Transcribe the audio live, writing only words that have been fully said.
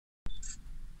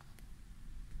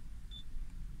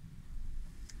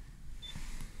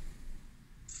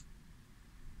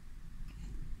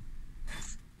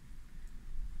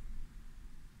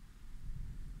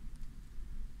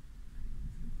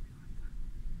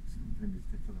prendi il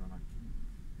tetto della macchina.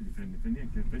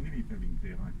 Prendi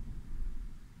l'intero,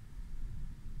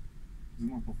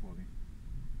 Zoom un po' fuori.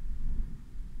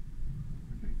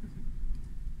 Ok, così.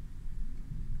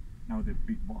 Now the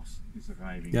big boss is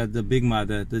arriving. Yeah, the big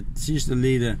mother. She's the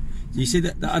leader. You see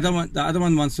that the other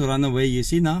one wants to run away. You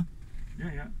see now?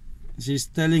 Yeah, yeah. She's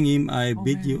telling him, "I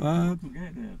beat you up."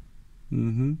 Together.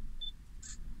 Mm-hmm.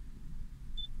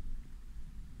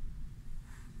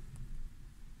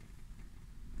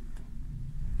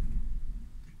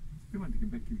 Più avanti che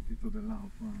becchi il tetto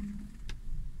dell'auto.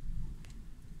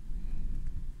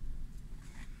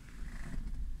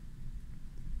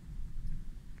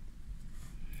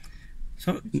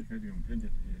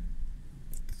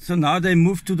 So now they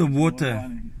move to the water.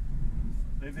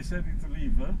 They decided to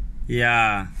leave, huh?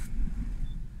 Yeah.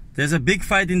 There's a big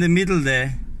fight in the middle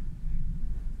there.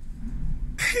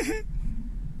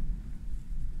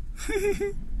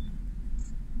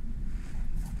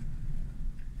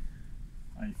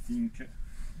 I think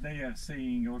they are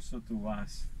saying also to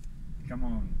us, come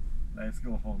on, let's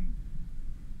go home.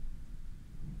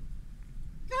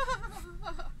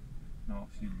 No,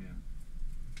 Silvia.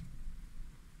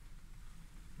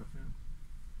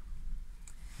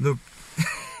 Look.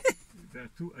 There are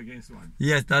 2 against 1.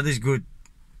 Yes, that is good.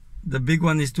 The big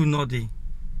one is too naughty.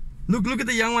 Look at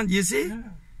the young one. You see? Yeah.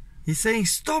 He's saying,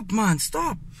 "Stop, man,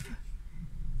 stop.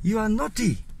 You are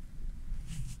naughty."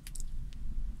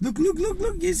 Look.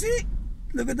 You see?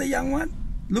 Look at the young one.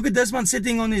 Look at this one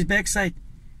sitting on his backside.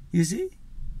 You see?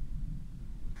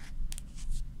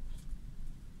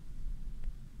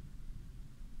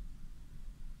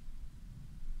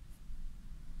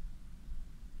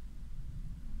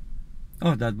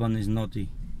 Oh, that one is naughty.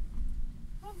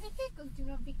 Ma perché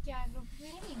continua a picchiarlo,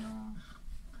 poverino?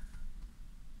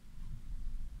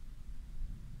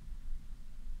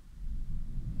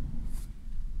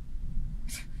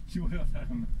 Ci voleva fare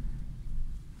una...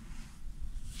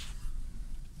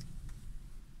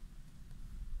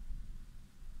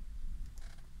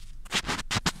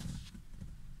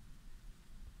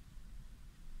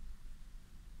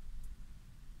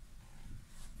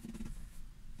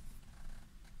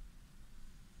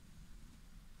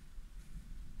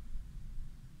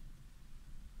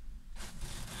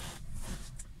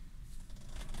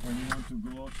 When you want to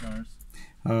go, Charles,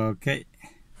 Okay.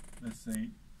 let's say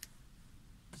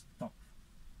stop.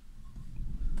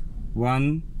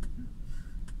 1,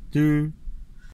 2,